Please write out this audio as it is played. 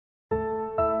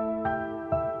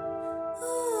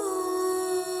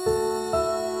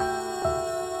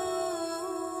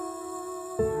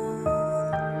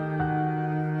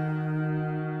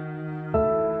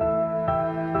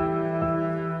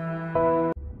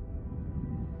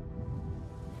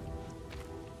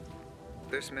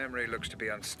This memory looks to be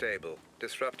unstable.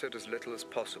 Disrupt it as little as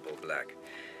possible, Black.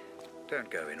 Don't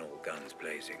go in all guns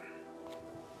blazing.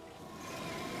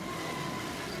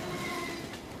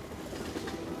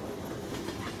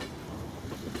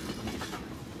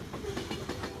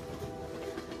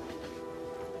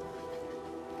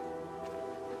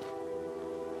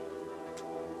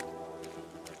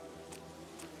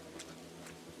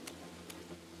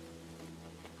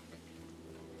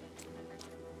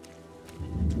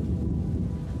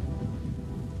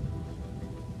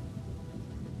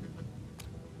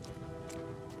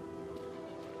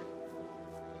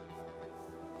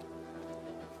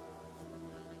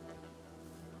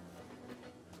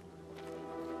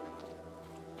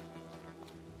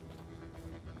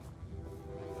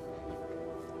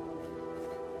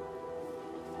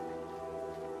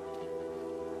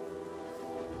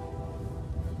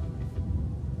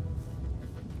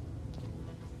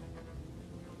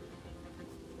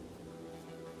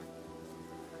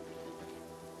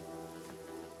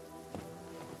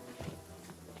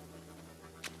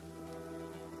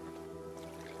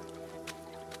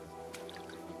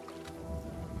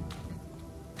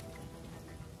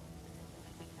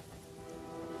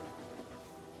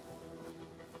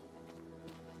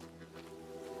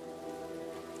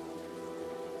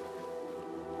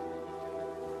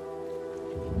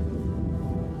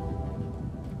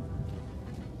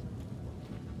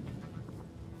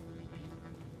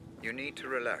 You need to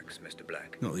relax, Mr.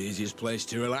 Black. Not the easiest place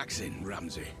to relax in,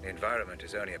 Ramsey. The environment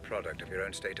is only a product of your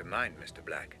own state of mind, Mr.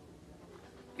 Black.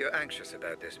 You're anxious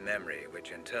about this memory,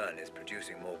 which in turn is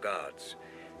producing more guards.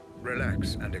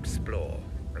 Relax and explore,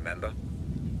 remember?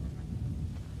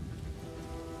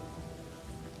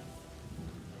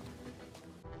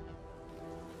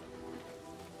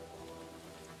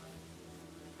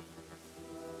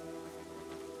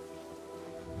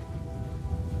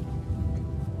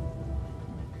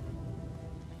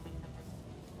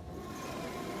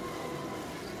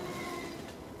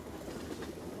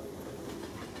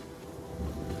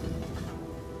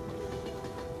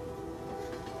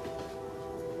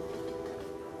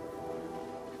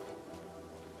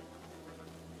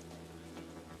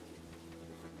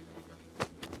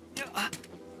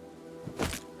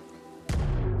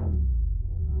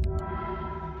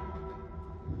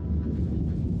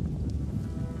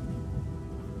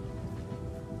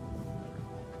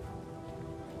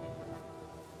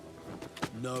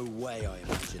 No way I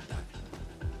imagined that.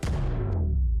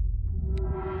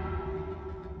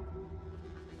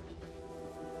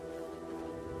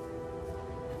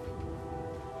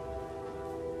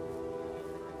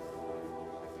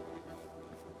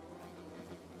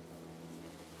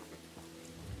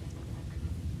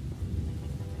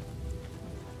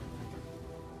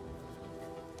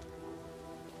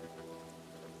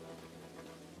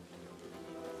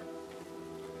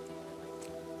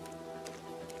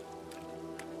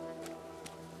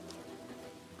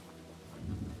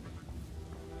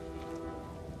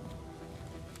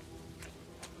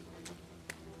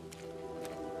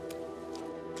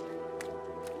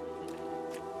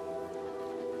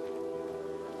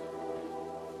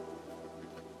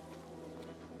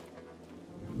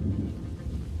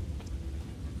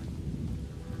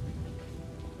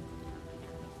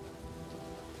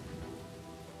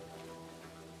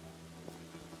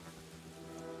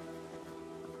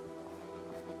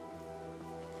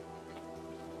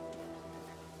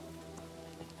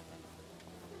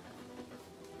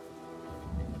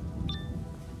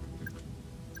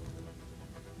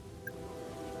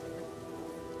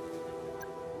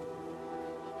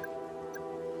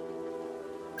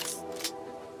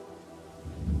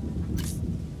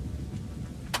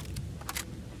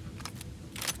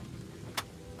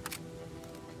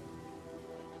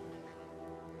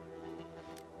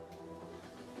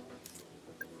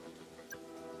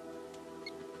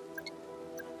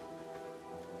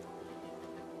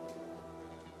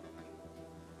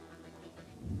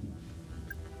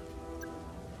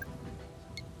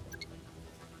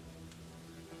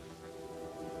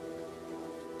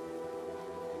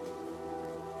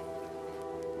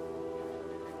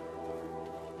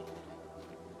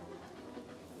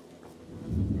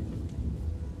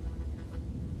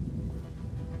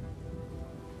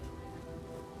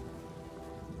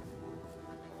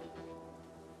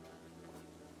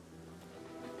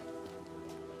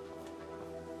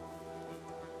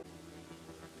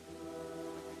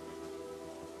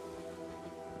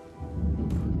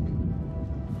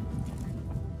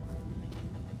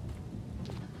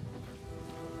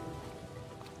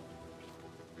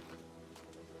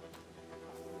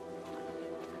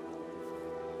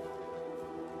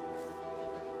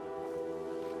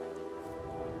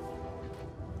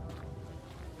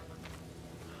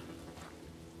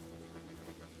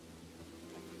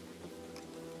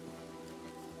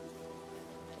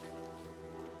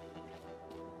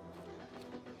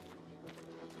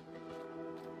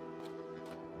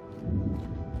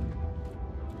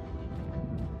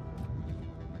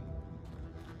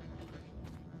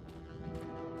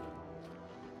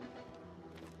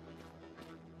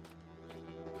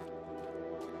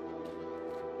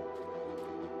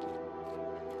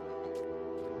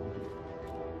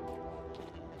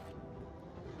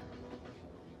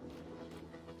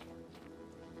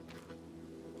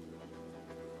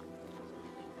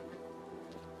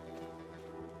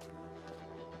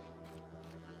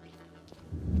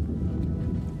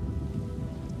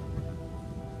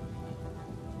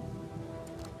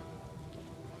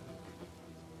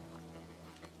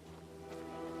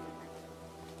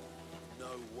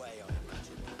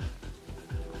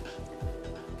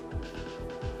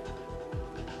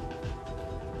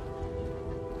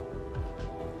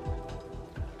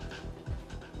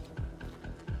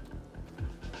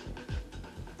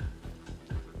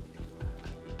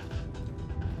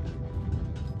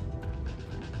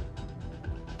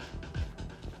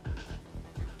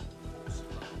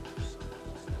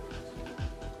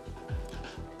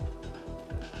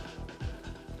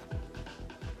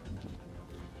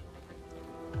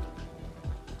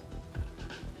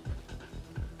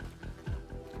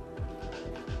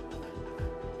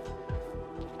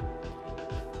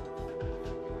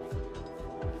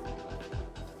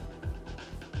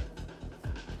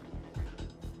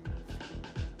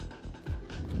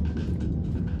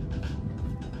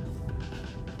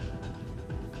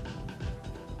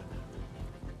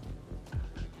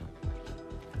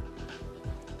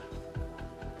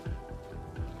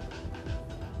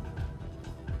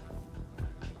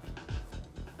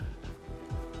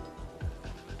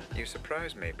 You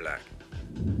surprise me, Black.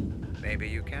 Maybe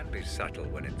you can be subtle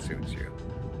when it suits you.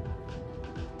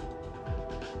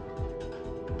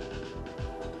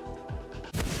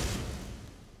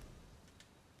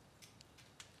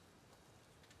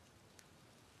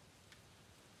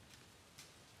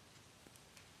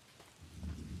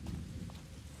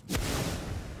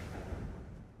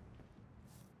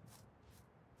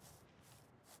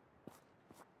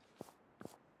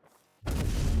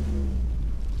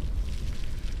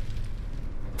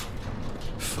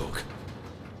 Fuck.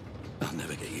 I'll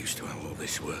never get used to how all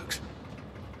this works.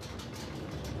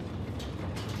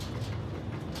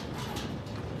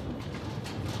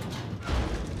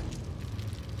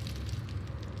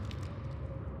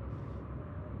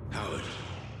 Howard.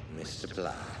 Mr.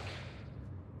 Black.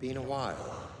 Been a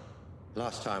while.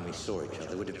 Last time we saw each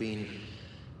other would have been...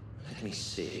 Let me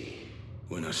see.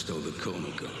 When I stole the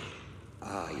corner gun.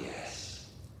 Ah, yes.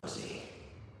 See.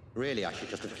 Really, I should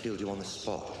just have killed you on the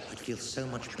spot. I'd feel so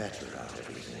much better about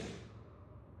everything.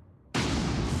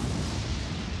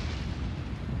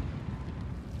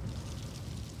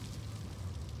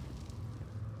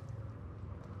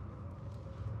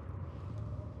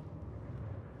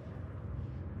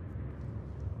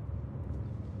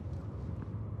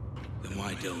 Then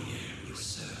why don't you? You're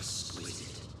so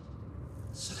exquisite.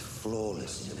 So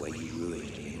flawless in the way you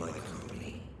ruined me in my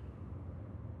company.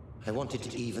 I wanted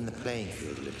to even the playing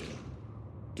field a little.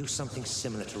 Do something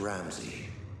similar to Ramsey.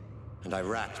 And I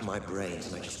racked my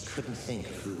brains and I just couldn't think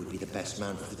of who would be the best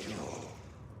man for the job.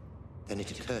 Then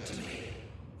it occurred to me.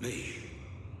 Me?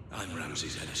 I'm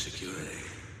Ramsey's head of security.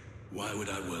 Why would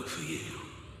I work for you?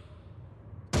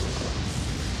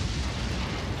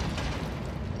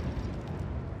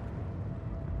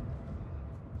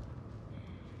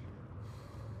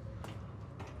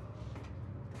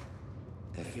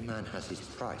 Every man has his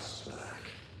price, Black.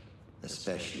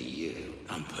 Especially you.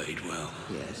 I'm paid well.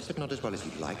 Yes, but not as well as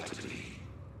you'd like to be.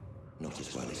 Not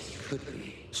as well as you could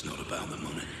be. It's not about the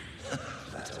money.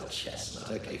 That old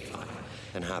chestnut. Okay, fine.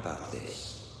 And how about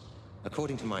this?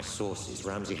 According to my sources,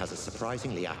 Ramsey has a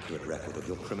surprisingly accurate record of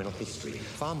your criminal history,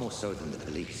 far more so than the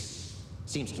police.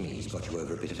 Seems to me he's got you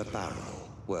over a bit of a barrel.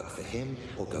 Work for him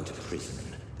or go to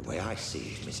prison. The way I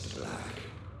see it, Mr. Black.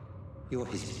 You're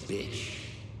his bitch.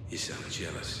 You sound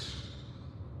jealous.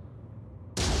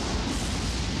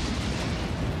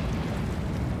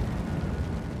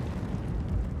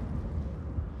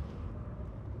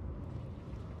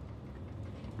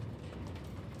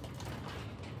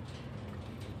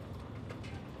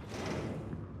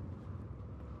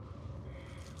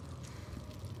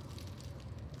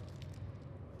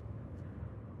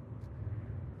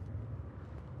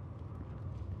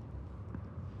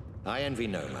 I envy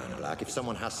no man, Black. If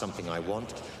someone has something I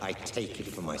want, I take it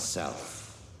for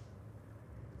myself.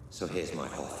 So here's my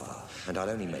offer, and I'll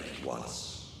only make it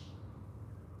once.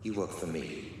 You work for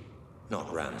me,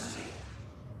 not Ramsey.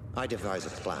 I devise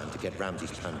a plan to get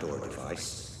Ramsey's Pandora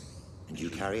device, and you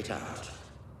carry it out.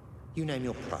 You name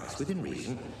your price, within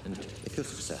reason, and if you're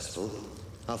successful,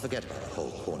 I'll forget about the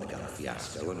whole corner gun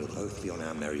fiasco, and we'll both be on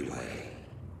our merry way.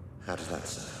 How does that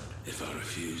sound? If I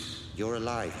refuse? You're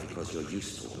alive because you're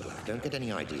useful, Black. Don't get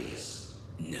any ideas.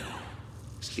 No.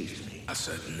 Excuse me. I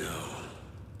said no.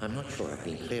 I'm not sure I've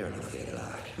been clear enough here,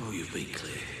 Black. Oh, you've been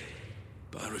clear.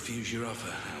 But I refuse your offer,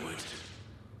 Howard.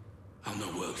 I'll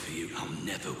not work for you. I'll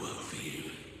never work for you.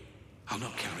 I'll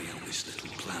not carry out this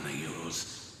little plan of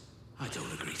yours. I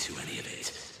don't agree to any of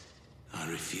it. I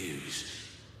refuse.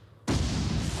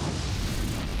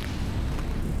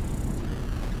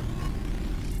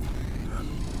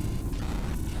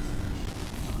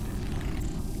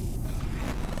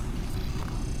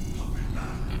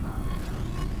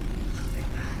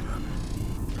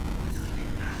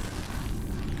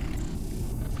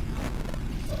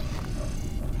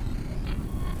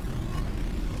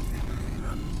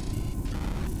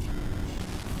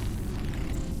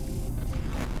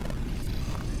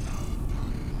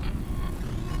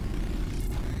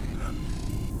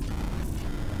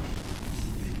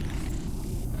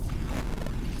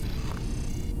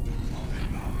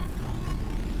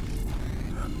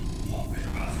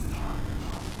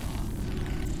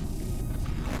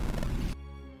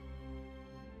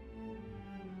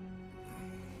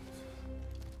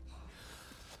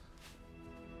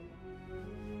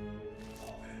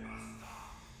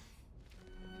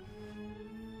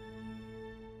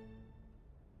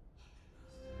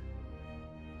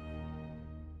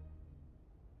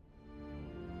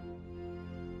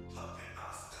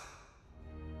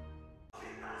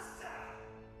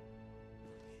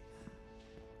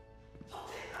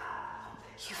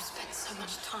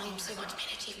 much time, so much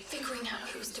energy figuring out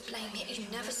who's to blame, yet you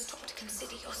never stop to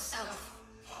consider yourself.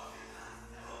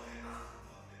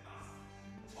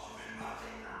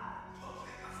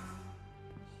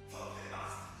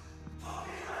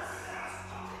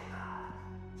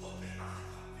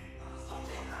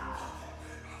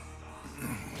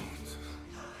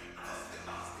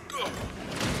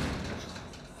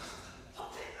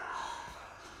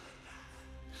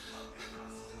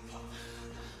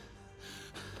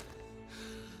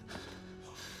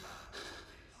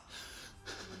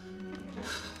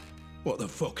 What the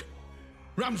fuck?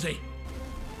 Ramsey!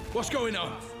 What's going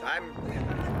on? I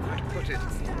put it,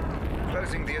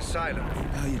 closing the asylum.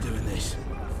 How are you doing this?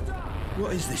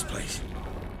 What is this place?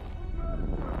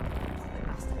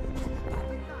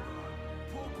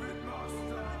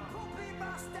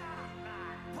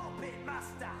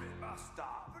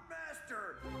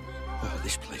 Oh,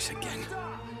 this place again.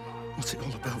 What's it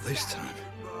all about this time?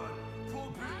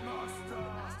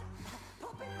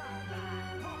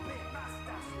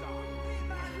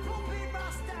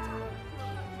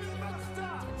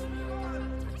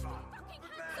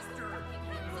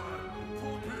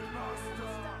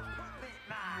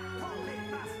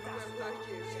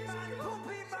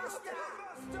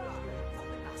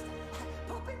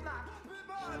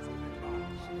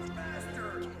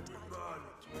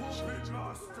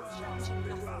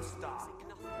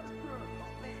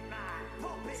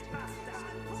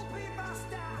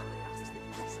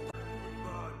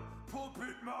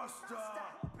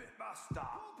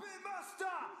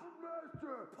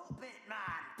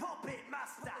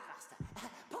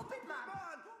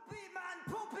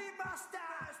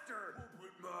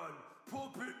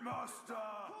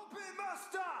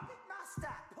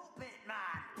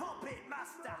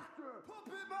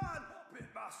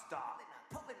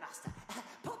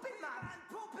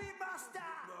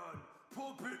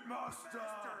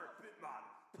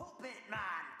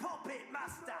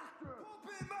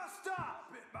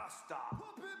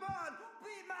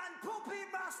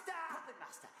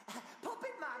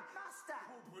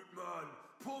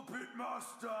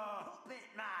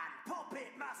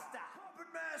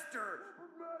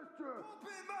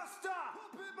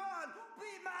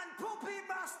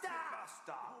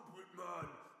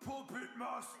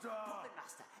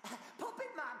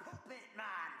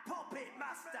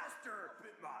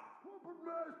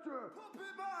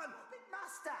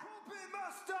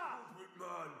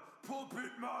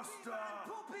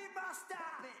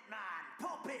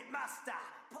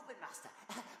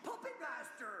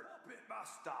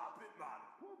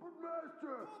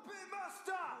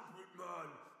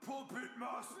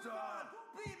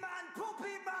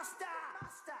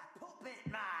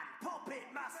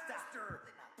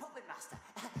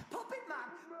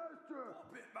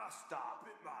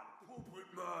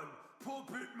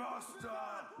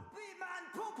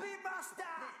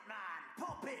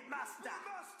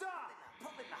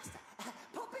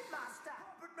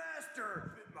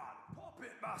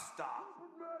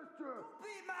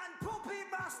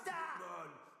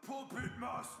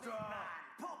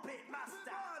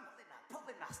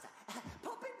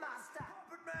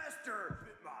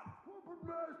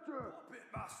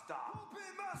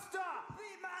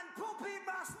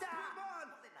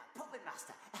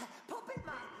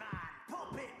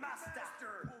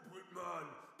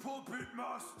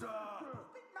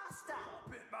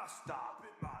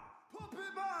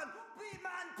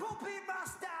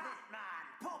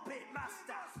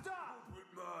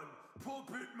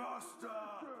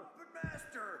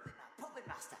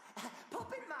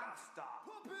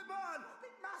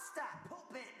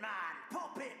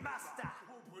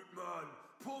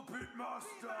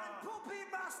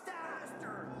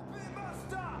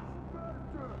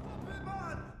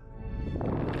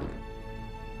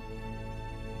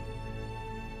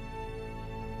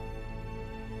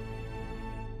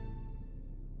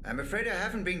 I'm afraid I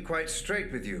haven't been quite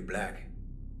straight with you, Black.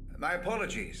 My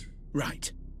apologies. Right.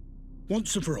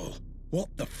 Once and for all, what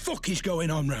the fuck is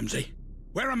going on, Ramsey?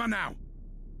 Where am I now?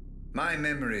 My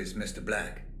memories, Mr.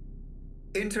 Black.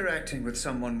 Interacting with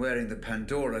someone wearing the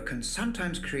Pandora can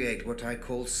sometimes create what I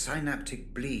call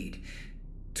synaptic bleed.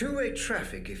 Two-way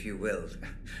traffic, if you will.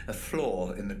 A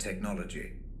flaw in the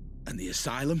technology. And the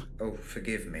asylum? Oh,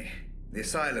 forgive me. The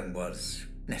asylum was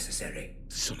necessary.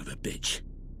 Son of a bitch.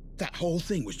 That whole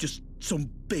thing was just some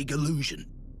big illusion.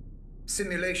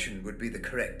 Simulation would be the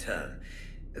correct term.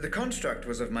 The construct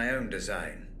was of my own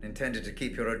design, intended to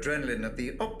keep your adrenaline at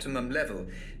the optimum level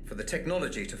for the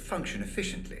technology to function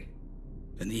efficiently.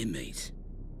 And the inmates?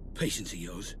 Patients of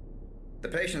yours? The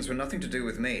patients were nothing to do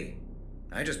with me.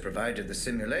 I just provided the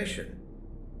simulation.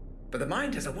 But the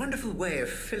mind has a wonderful way of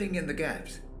filling in the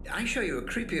gaps. I show you a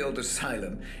creepy old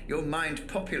asylum, your mind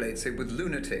populates it with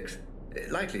lunatics.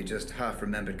 Likely just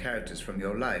half-remembered characters from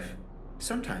your life.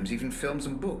 Sometimes even films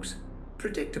and books.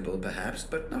 Predictable, perhaps,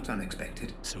 but not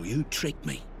unexpected. So you tricked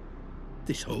me.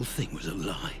 This whole thing was a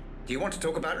lie. Do you want to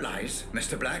talk about lies,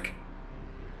 Mr. Black?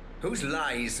 Whose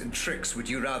lies and tricks would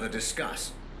you rather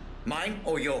discuss? Mine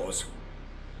or yours?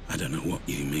 I don't know what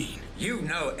you mean. You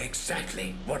know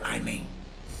exactly what I mean.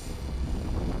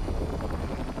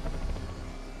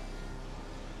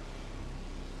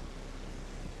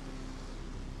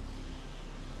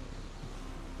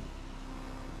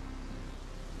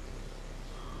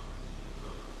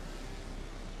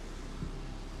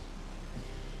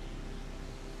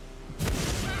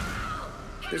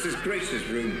 This is Grace's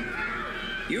room.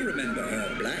 You remember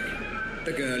her, Black?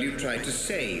 The girl you tried to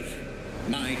save.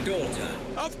 My daughter.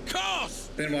 Of course!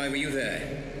 Then why were you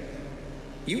there?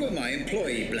 You were my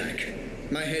employee, Black.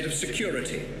 My head of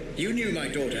security. You knew my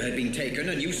daughter had been taken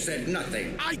and you said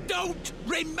nothing. I don't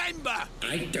remember!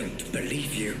 I don't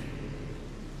believe you.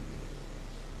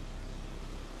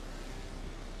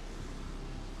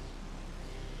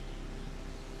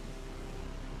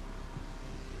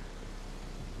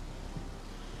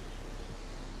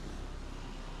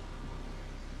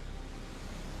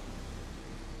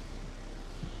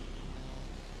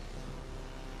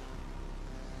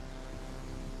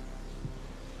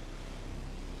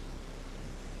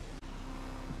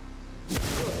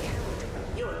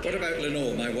 What about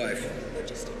Lenore, my wife?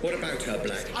 What about her,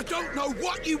 Black? I don't know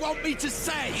what you want me to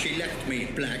say! She left me,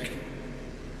 Black.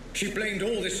 She blamed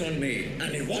all this on me,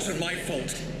 and it wasn't my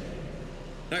fault.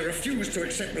 I refuse to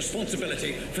accept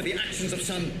responsibility for the actions of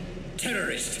some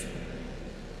terrorist.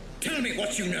 Tell me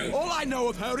what you know. All I know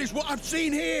of her is what I've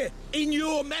seen here, in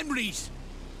your memories.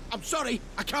 I'm sorry,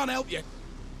 I can't help you.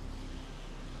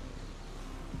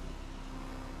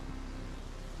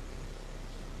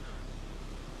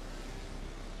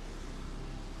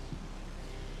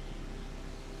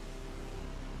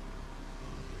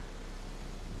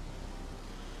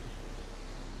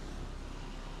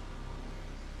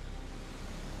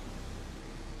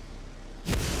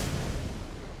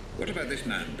 What about this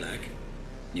man, Black?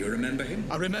 You remember him?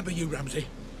 I remember you, Ramsey.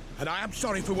 And I am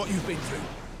sorry for what you've been through.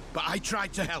 But I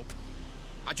tried to help.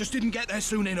 I just didn't get there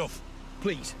soon enough.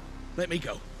 Please, let me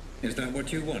go. Is that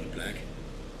what you want, Black?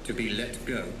 To be let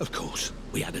go? Of course.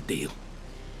 We had a deal.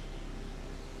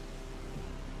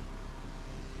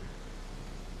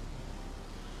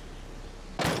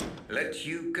 Let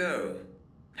you go?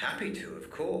 Happy to, of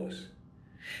course.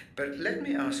 But let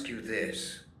me ask you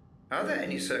this. Are there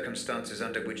any circumstances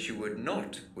under which you would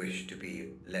not wish to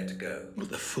be let go? What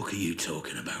the fuck are you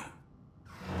talking about?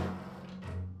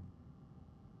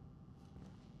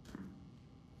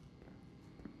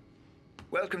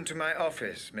 Welcome to my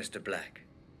office, Mr. Black.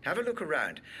 Have a look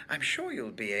around. I'm sure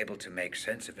you'll be able to make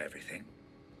sense of everything.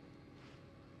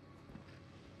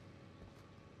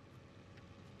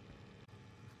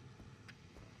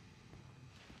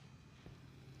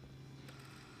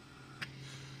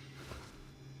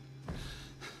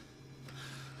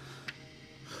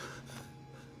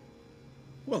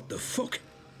 What the fuck?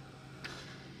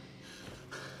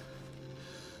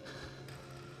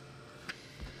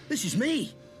 This is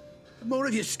me. More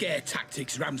of your scare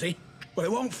tactics, Ramsey. But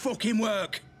it won't fucking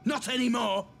work. Not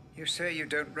anymore. You say you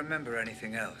don't remember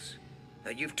anything else.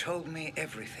 That you've told me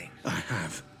everything. I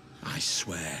have. I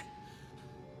swear.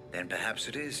 Then perhaps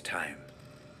it is time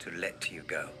to let you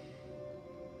go.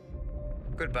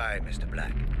 Goodbye, Mr.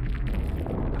 Black.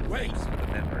 Wait! The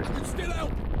memories. I can still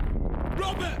help!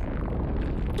 Robert!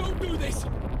 Don't do this!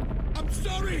 I'm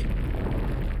sorry!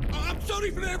 I'm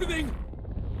sorry for everything!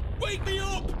 Wake me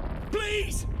up!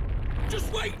 Please!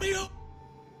 Just wake me up!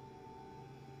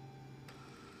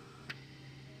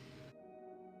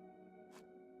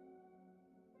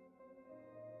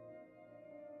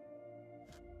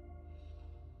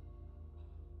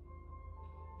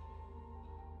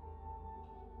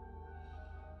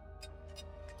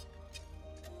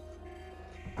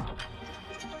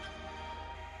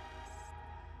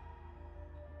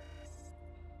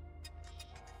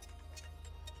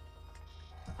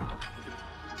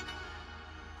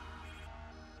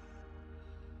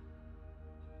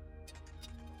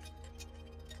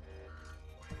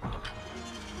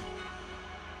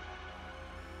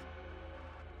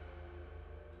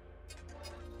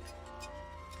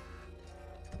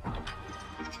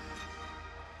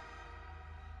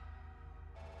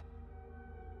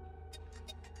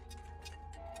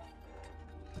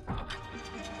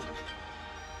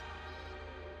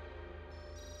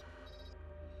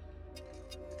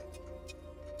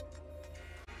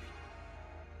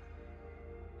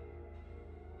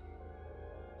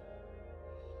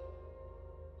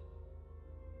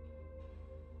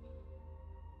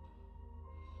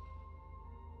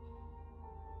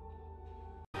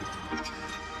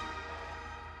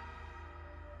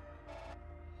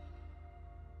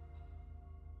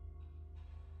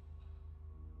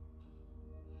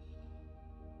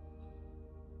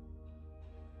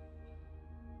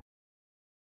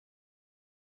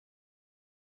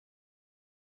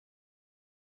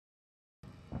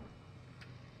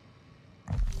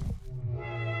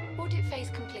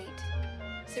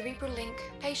 Cerebral link,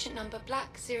 patient number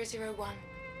Black 001.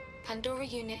 Pandora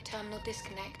unit terminal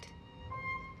disconnect.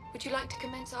 Would you like to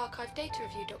commence archive data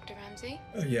review, Dr. Ramsey?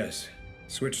 Yes.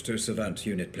 Switch to Savant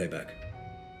unit playback.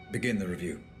 Begin the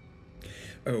review.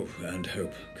 Oh, and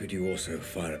Hope, could you also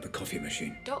fire up the coffee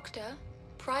machine? Doctor,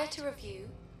 prior to review,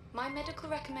 my medical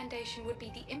recommendation would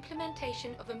be the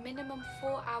implementation of a minimum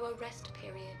 4-hour rest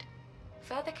period.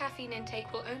 Further caffeine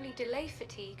intake will only delay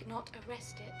fatigue, not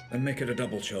arrest it. Then make it a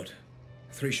double shot.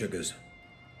 3 sugars.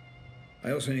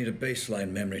 I also need a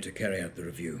baseline memory to carry out the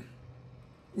review.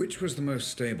 Which was the most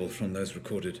stable from those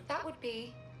recorded? That would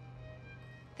be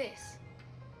this.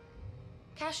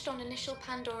 Cached on initial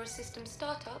Pandora system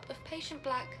startup of patient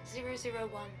Black 001.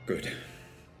 Good.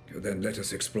 Then let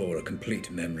us explore a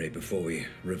complete memory before we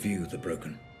review the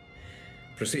broken.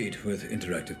 Proceed with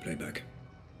interactive playback.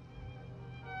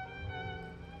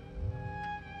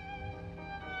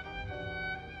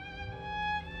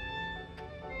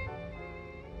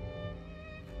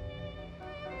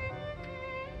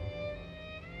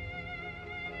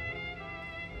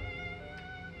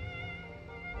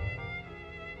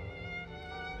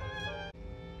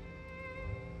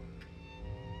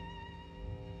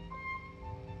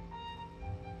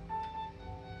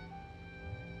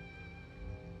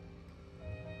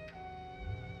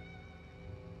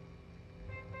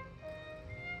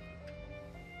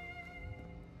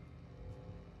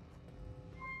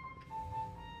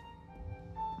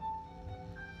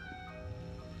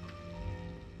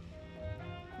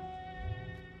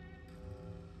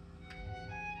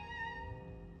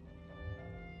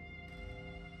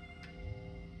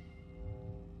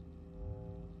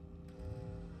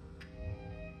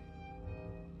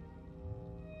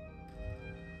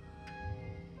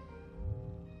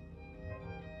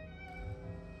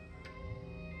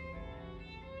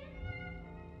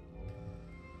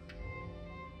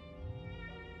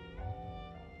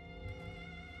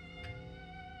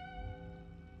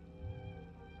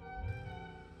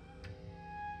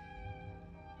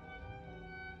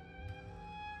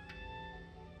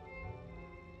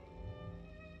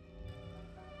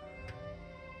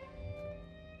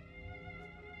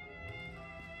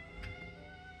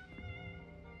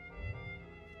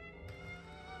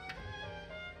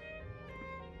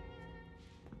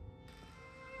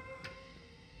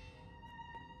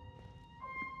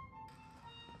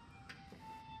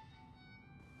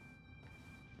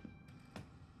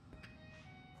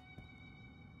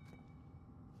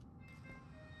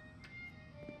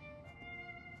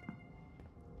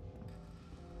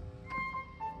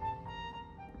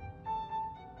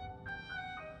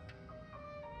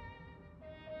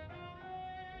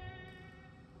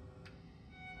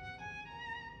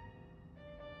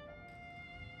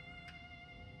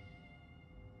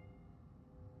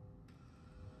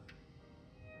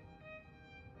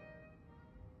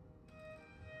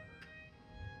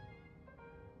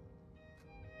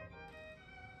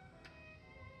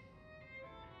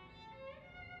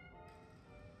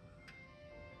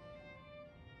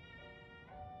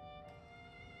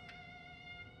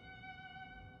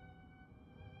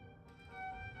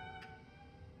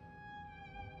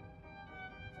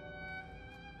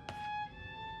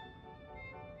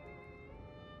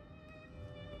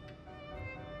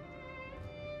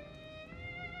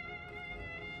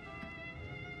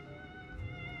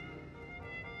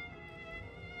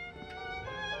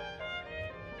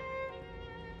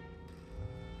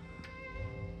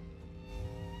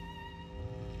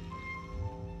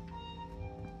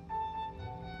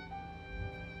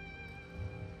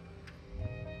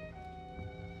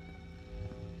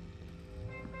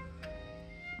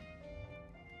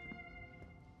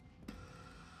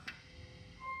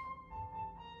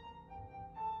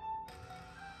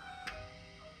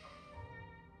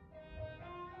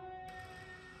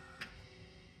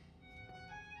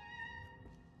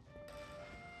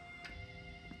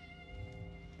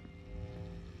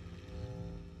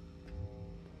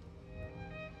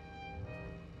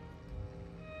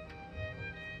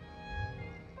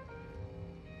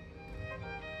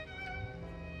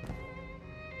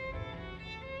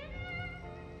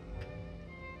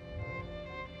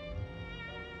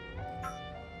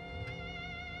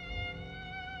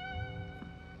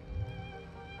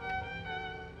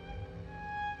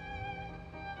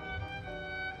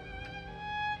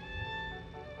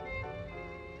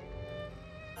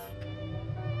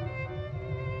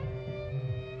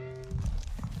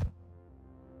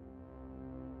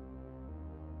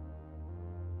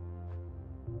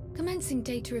 Commencing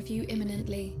data review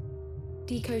imminently.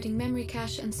 Decoding memory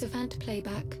cache and Savant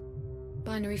playback.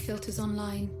 Binary filters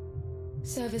online.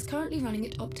 Servers currently running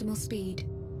at optimal speed.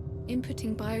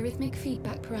 Inputting biorhythmic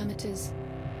feedback parameters.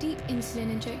 Deep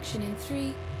insulin injection in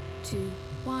 3, 2,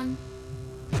 1.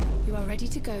 You are ready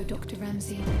to go, Dr.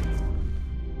 Ramsey.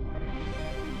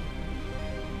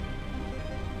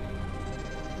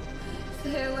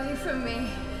 Stay away from me.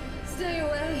 Stay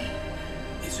away.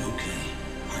 It's okay.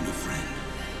 I'm a friend.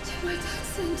 Did my dad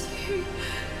send you?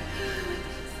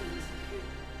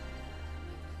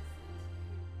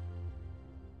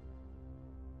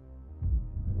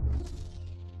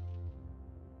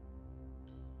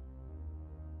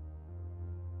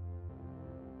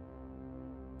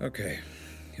 Okay,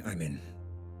 I'm in.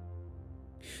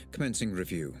 Commencing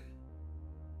review.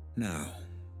 Now,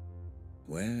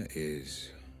 where is...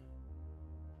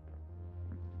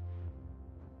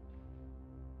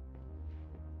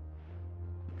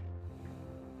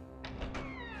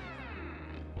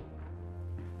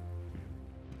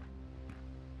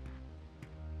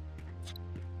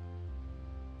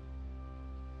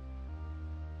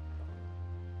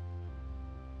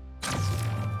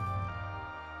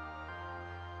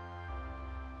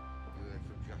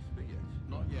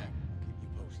 Not yet. Keep you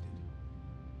posted.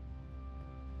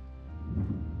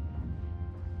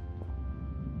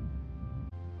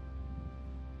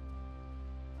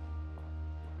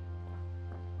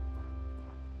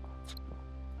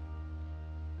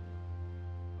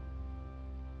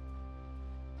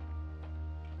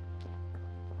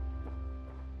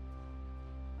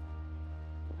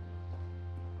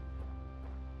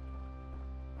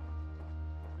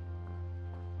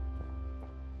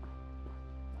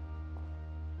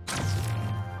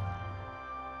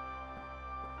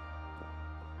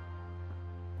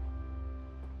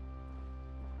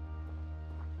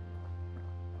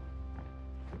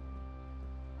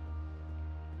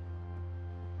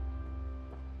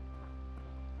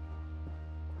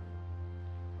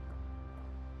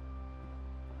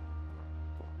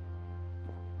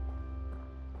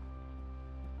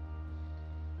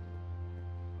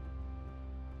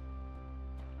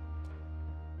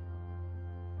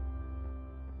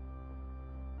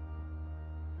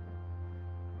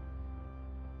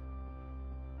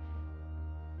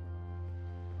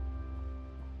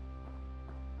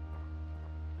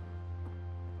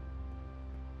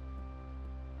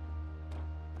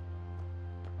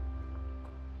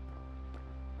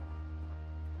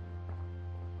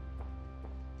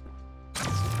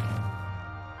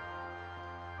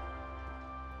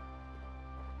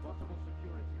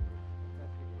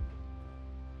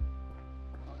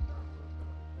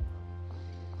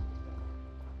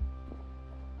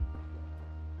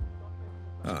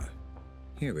 Ah,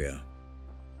 here we are.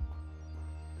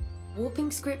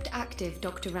 Warping script active,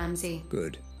 Dr. Ramsey.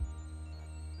 Good.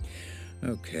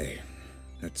 Okay,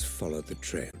 let's follow the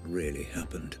trail. What really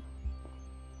happened.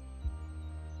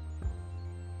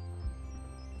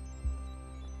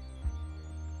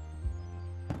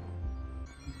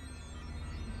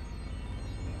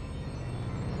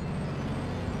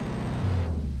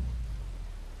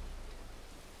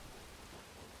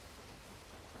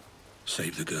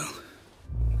 Save the girl.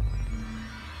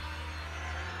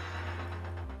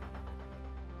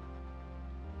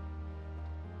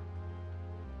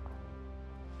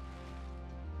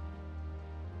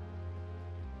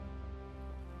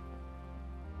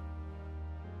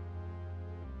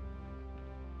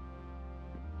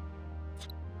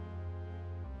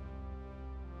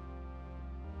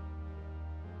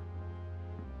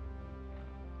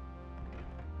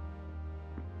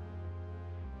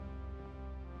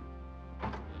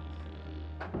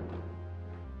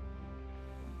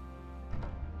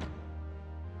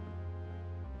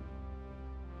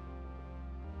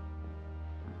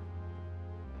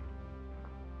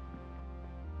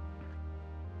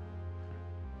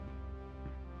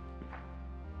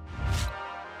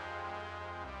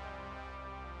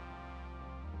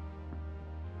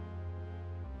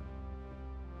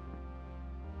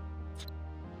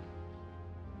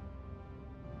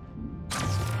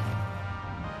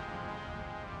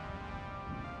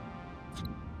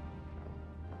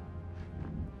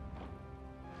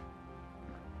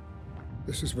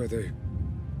 This is where they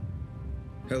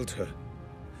held her.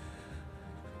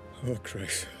 Oh,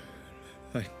 Christ.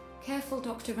 Careful,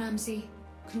 Dr. Ramsey.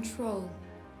 Control.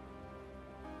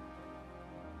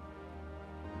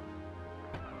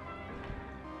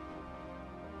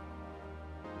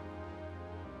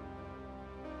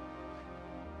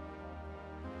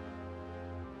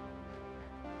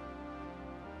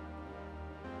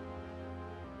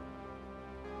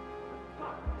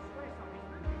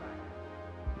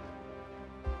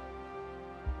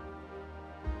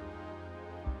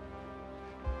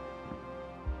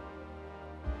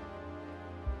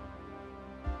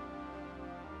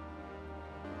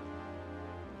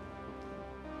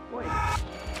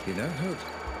 You know, Hope,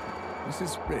 this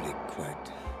is really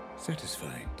quite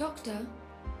satisfying. Doctor,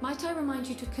 might I remind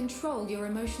you to control your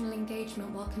emotional engagement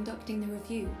while conducting the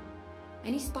review?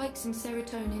 Any spikes in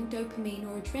serotonin, dopamine,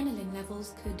 or adrenaline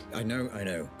levels could... I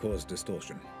know. Cause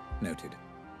distortion. Noted.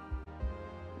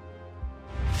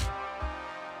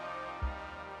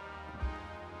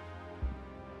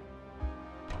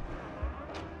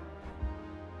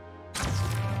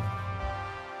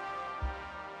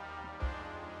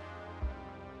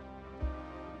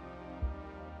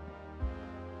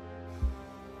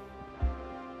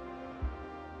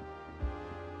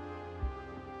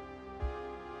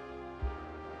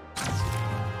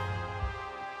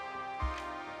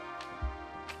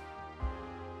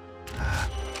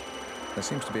 There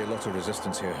seems to be a lot of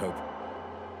resistance here, Hope.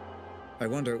 I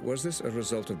wonder, was this a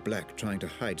result of Black trying to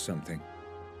hide something?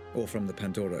 Or from the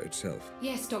Pandora itself?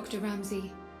 Yes, Dr.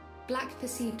 Ramsey. Black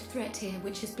perceived threat here,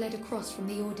 which has bled across from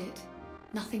the audit.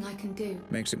 Nothing I can do.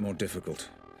 Makes it more difficult.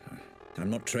 I'm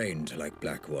not trained like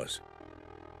Black was.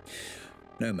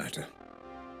 No matter.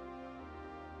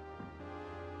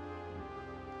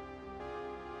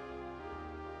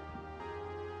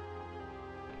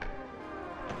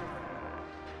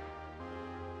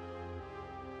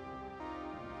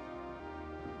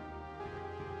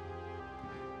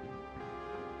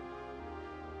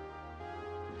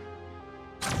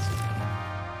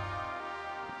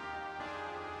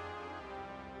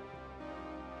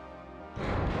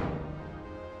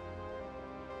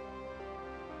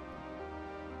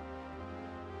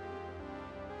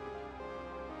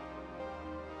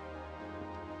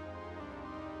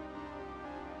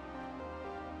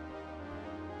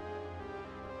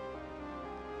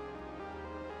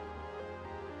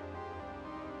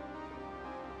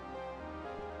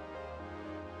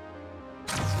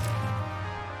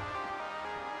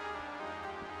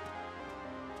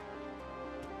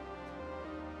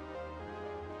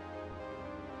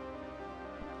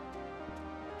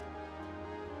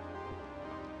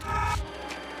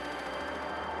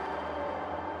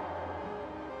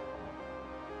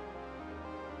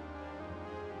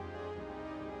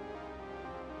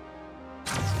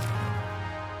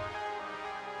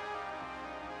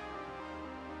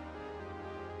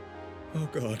 Oh,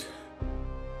 God.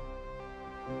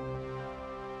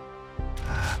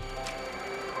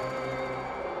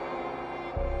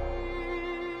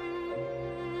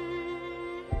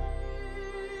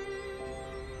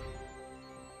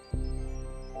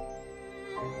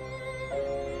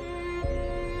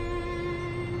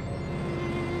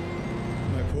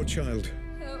 My poor child.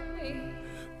 Help me.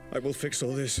 I will fix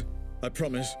all this. I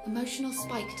promise. Emotional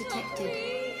spike detected.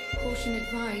 Caution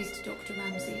advised, Dr.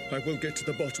 Ramsey. I will get to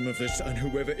the bottom of this, and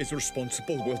whoever is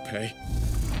responsible will pay.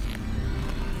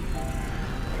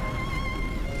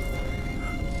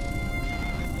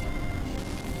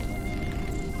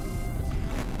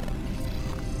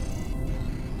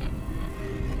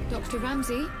 Dr.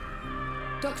 Ramsey?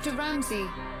 Dr. Ramsey?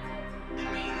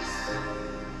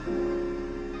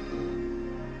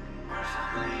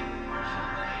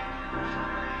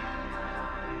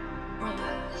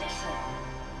 Robert, listen.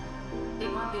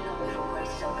 It won't be long before Grace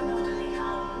is old enough to leave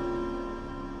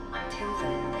home. Until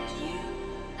then, there's you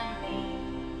and me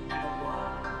and the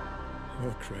work.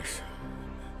 Oh, Grace.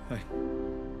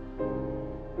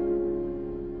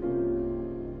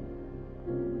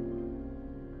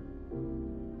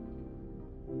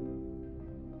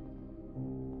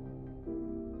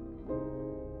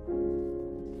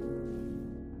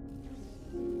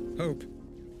 Hope,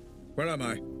 where am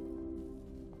I?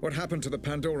 What happened to the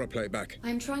Pandora playback? I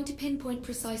am trying to pinpoint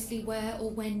precisely where or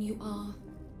when you are.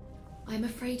 I am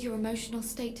afraid your emotional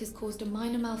state has caused a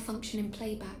minor malfunction in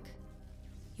playback.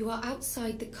 You are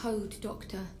outside the code,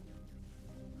 Doctor.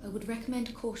 I would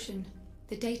recommend caution.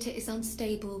 The data is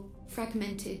unstable,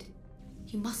 fragmented.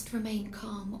 You must remain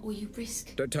calm, or you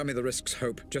risk... Don't tell me the risks,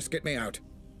 Hope. Just get me out.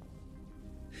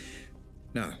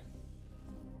 Now,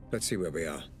 let's see where we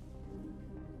are.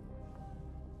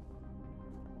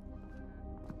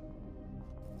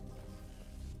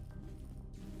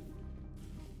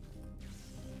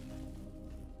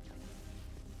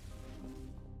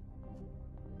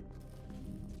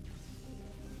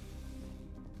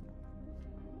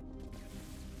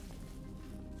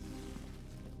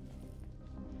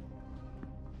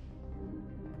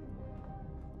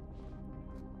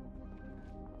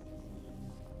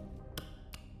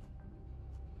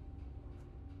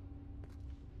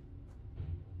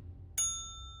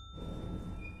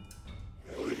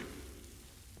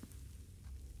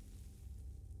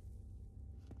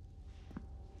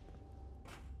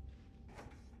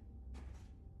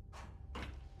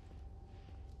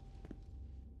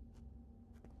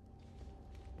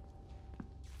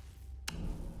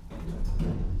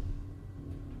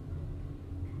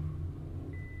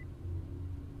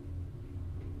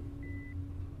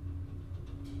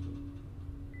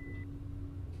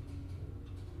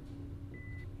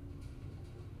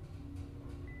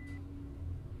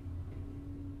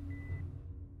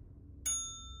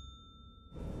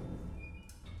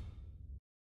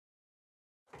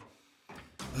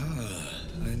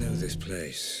 this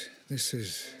place. This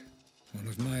is one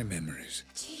of my memories.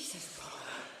 Jesus, Robert.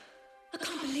 I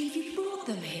can't believe you brought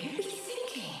them here. What were you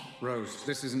thinking? Rose,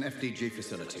 this is an FDG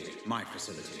facility. My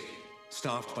facility.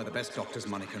 Staffed by the best doctors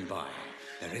money can buy.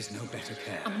 There is no better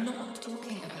care. I'm not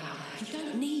talking about that. You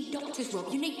don't need doctors,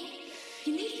 Rob. You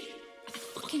need a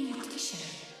fucking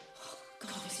mortician. Oh,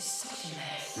 God, this is such a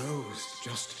mess. Rose,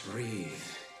 just breathe.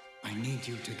 I need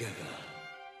you together.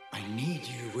 I need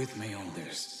you with me on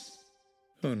this.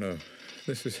 Oh no,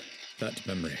 this is that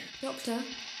memory. Doctor,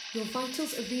 your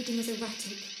vitals are reading as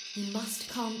erratic. You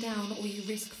must calm down or you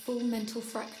risk full mental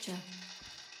fracture.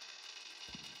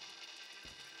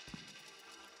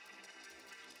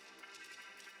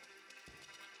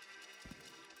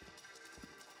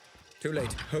 Too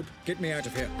late. Hope, get me out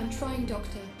of here. I'm trying,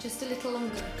 Doctor. Just a little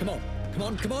longer. Come on, come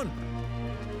on, come on!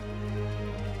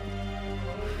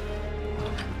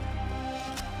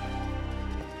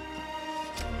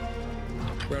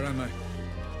 Where am I?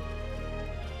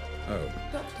 Oh.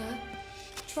 Doctor,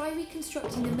 try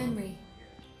reconstructing the memory.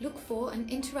 Look for and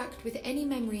interact with any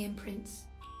memory imprints.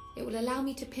 It will allow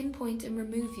me to pinpoint and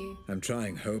remove you. I'm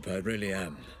trying, Hope, I really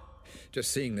am.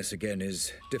 Just seeing this again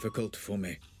is difficult for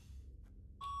me.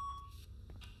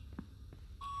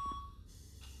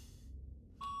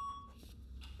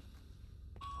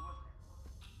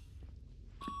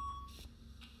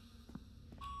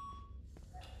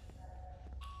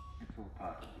 It's all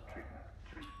part of the treatment.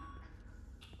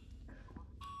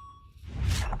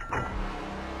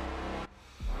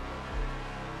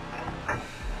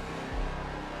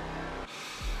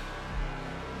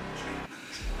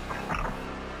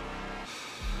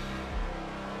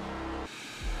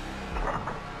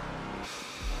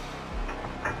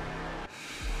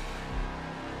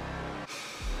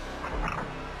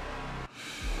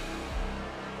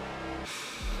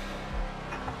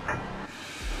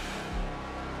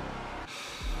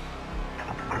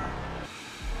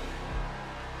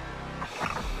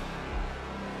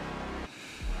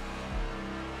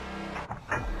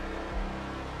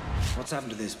 What's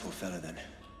happened to this poor fella, then?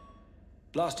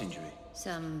 Blast injury?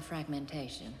 Some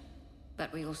fragmentation.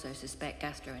 But we also suspect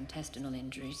gastrointestinal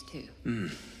injuries, too.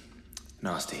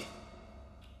 Nasty.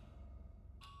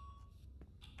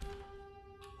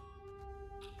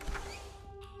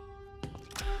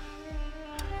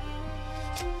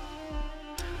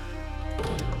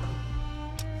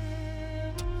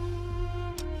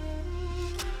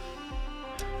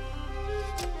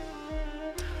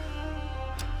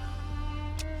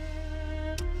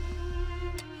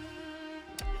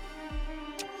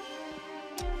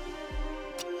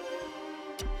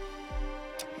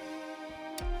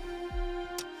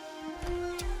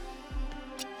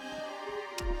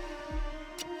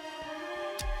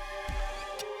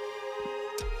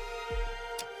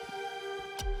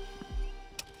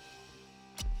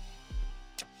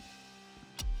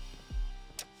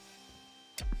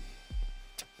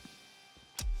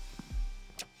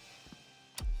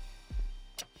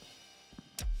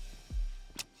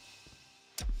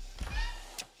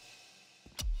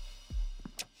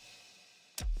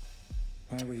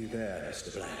 Why were you there,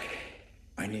 Mr. Black?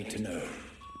 I need to know.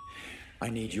 I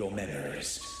need your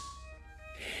memories.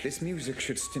 This music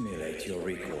should stimulate your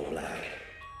recall, Black.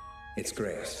 It's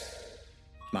Grace.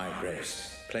 My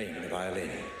Grace, playing the violin.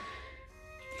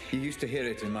 You used to hear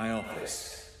it in my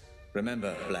office.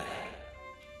 Remember, Black?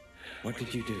 What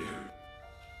did you do?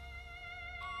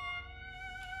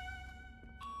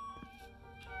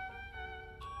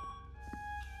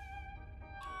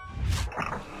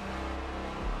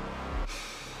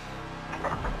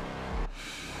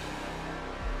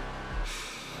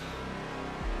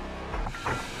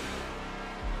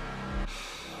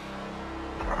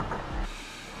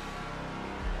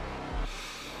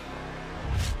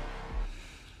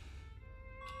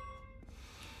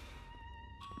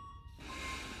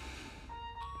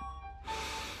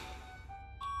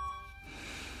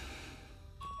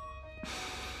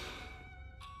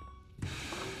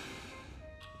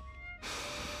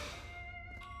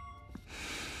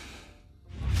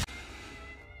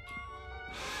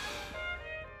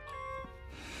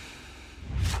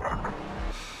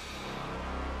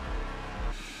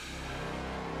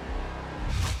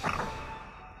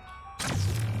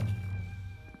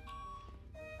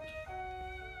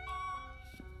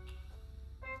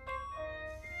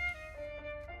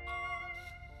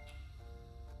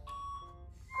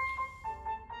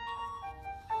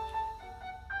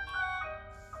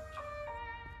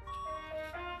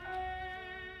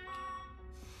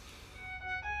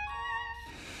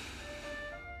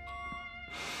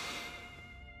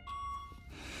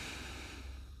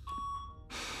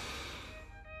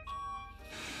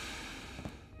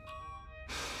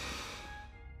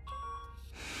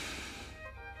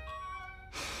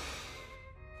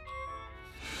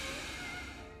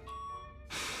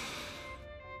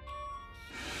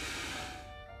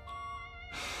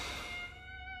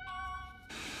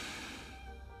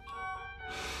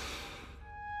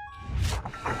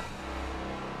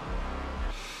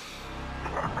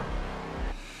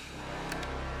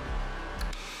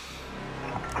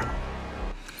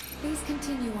 Please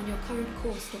continue on your current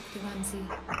course, Dr. Ramsey.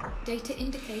 Data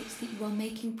indicates that you are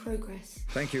making progress.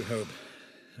 Thank you, Hope.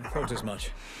 I thought as much.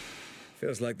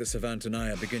 Feels like the Savant and I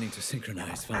are beginning to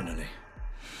synchronize, finally.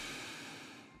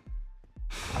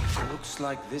 Looks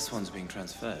like this one's being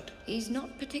transferred. He's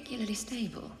not particularly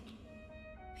stable.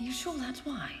 Are you sure that's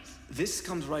wise? This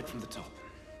comes right from the top.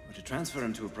 We're to transfer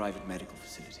him to a private medical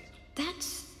facility.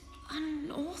 That's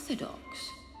unorthodox.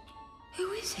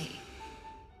 Who is he?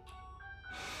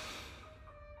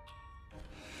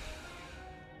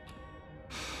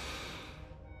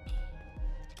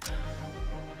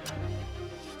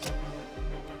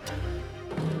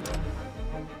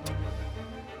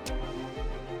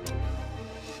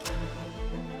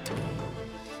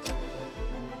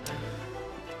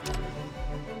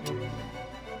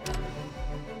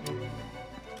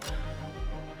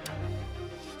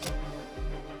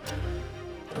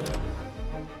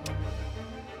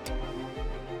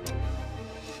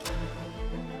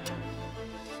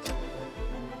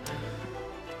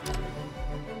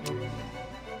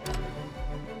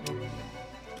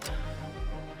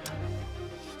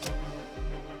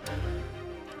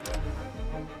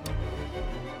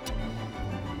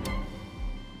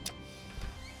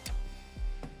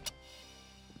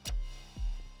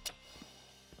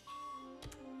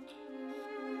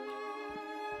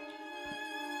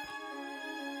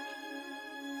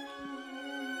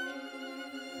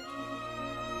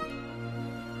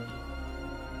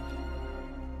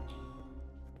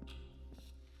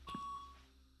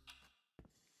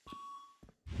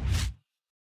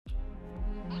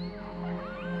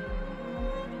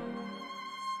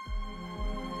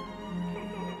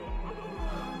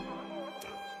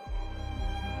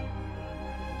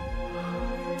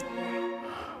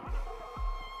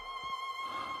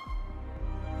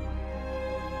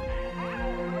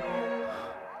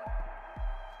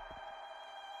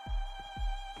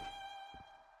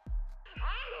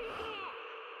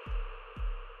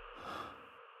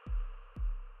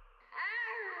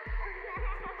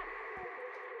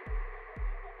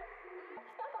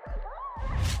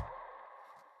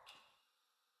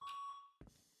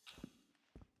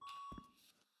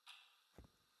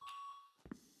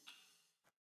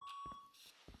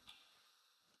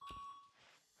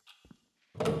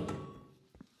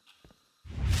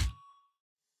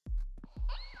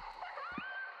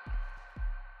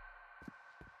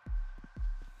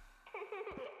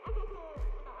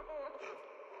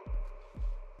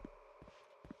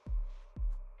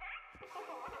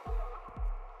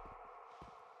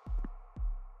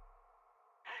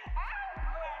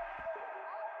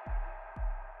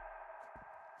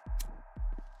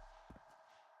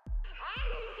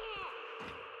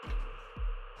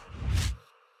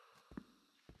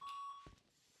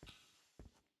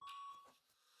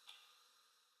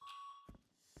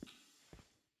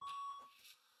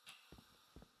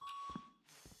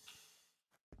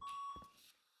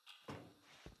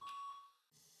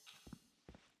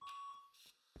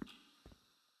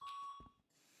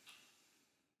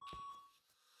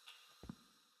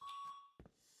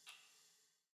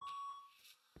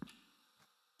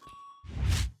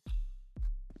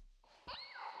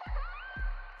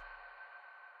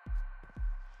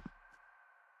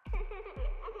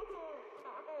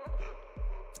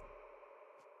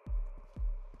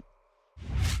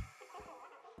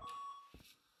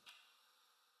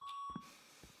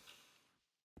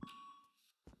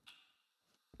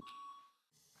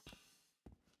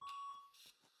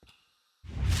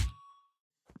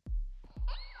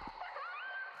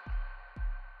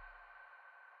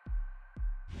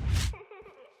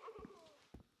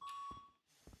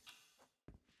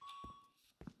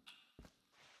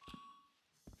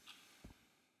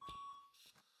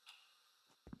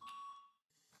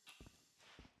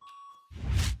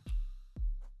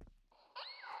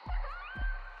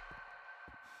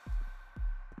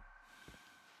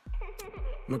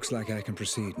 Looks like I can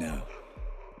proceed now.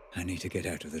 I need to get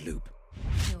out of the loop.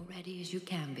 You're ready as you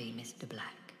can be, Mr.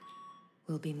 Black.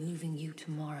 We'll be moving you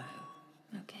tomorrow,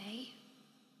 okay?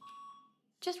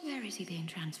 Just where is he being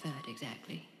transferred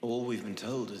exactly? All we've been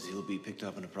told is he'll be picked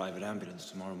up in a private ambulance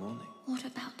tomorrow morning. What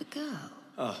about the girl?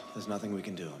 Oh, there's nothing we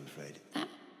can do, I'm afraid. That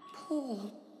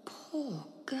poor, poor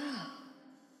girl.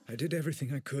 I did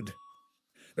everything I could.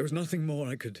 There was nothing more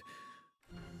I could...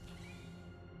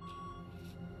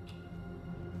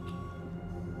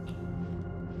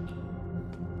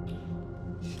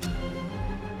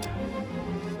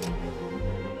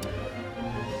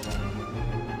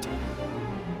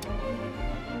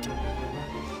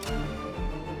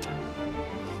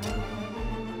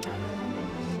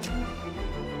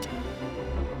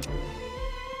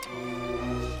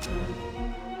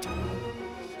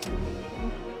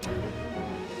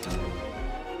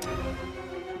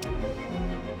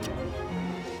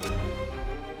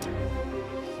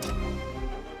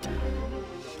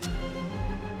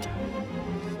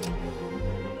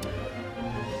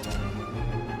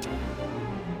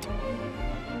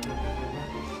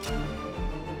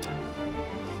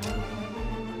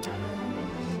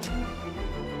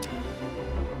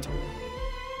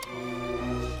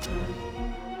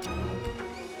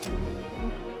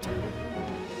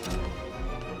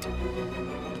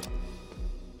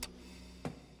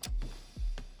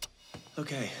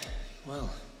 Okay,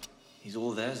 well, he's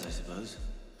all theirs, I suppose.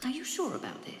 Are you sure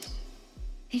about this?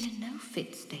 He's in no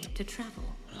fit state to travel.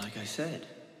 Like I said,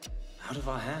 out of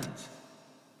our hands.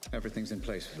 Everything's in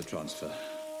place for the transfer.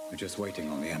 We're just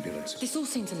waiting on the ambulance. This all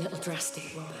seems a little drastic,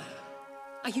 Robert.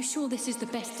 Are you sure this is the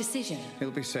best decision? He'll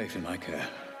be safe in my care.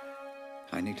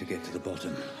 I need to get to the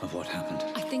bottom of what happened.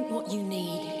 I think what you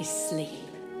need is sleep.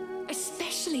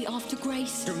 Especially after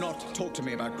Grace. Do not talk to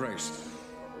me about Grace.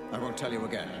 I won't tell you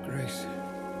again. Grace.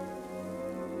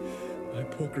 My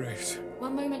poor Grace.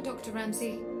 One moment, Dr.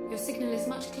 Ramsey. Your signal is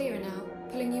much clearer now.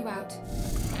 Pulling you out.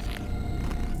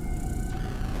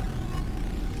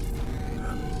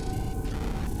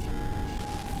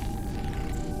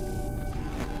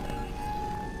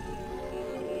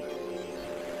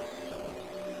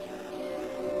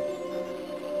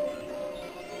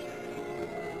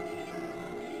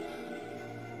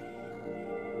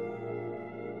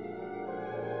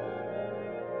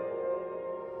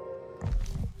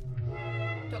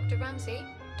 Dr. Ramsey?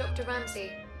 Dr.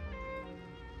 Ramsey?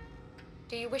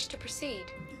 Do you wish to proceed?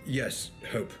 Yes,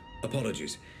 Hope.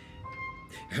 Apologies.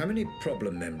 How many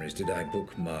problem memories did I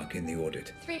bookmark in the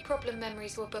audit? 3 problem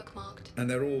memories were bookmarked. And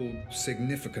they're all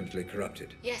significantly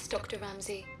corrupted? Yes, Dr.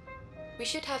 Ramsey. We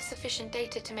should have sufficient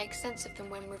data to make sense of them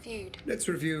when reviewed. Let's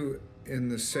review in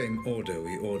the same order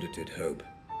we audited Hope.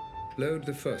 Load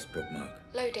the first bookmark.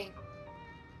 Loading.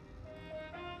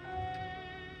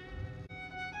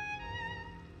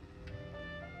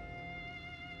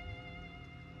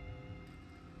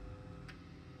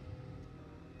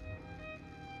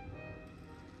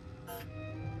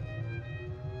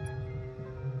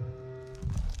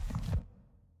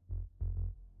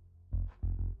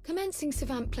 Commencing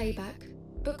Savant playback.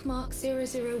 Bookmark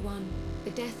 001.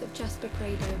 The death of Jasper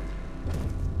Prado.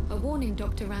 A warning,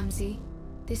 Dr. Ramsey.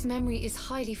 This memory is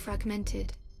highly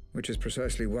fragmented. Which is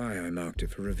precisely why I marked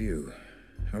it for review.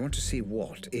 I want to see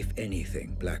what, if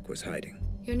anything, Black was hiding.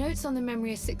 Your notes on the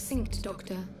memory are succinct,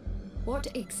 Doctor. What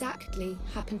exactly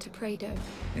happened to Prado?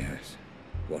 Yes,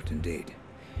 what indeed.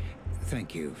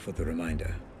 Thank you for the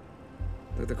reminder.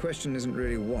 Though the question isn't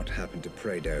really what happened to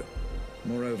Prado.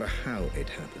 Moreover, how it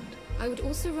happened. I would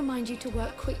also remind you to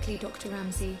work quickly, Dr.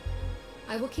 Ramsey.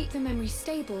 I will keep the memory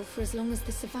stable for as long as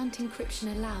the Savant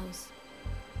encryption allows.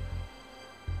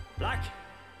 Black!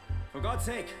 For God's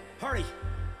sake, hurry!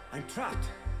 I'm trapped.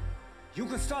 You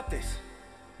can stop this.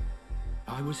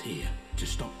 I was here to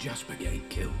stop Jasper getting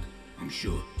killed. I'm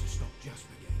sure. To stop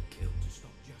Jasper